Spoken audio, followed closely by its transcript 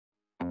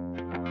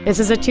This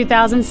is a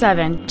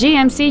 2007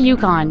 GMC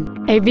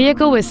Yukon, a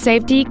vehicle with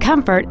safety,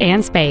 comfort,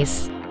 and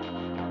space.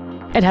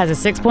 It has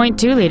a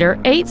 6.2-liter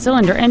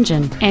 8-cylinder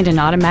engine and an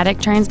automatic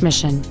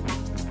transmission.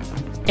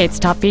 Its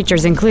top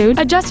features include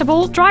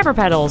adjustable driver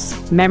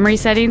pedals, memory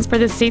settings for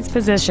the seat's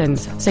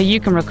positions so you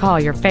can recall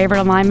your favorite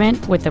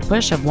alignment with the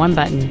push of one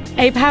button,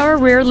 a power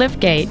rear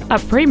liftgate, a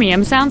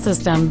premium sound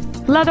system,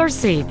 leather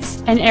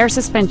seats, an air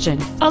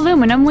suspension,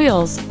 aluminum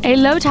wheels, a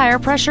low tire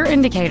pressure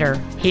indicator,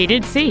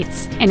 heated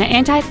seats, and an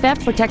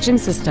anti-theft protection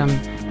system.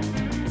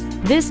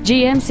 This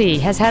GMC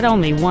has had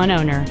only one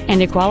owner,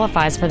 and it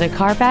qualifies for the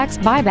Carfax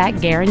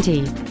buyback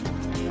guarantee.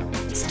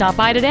 Stop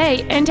by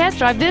today and test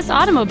drive this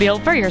automobile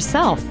for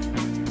yourself.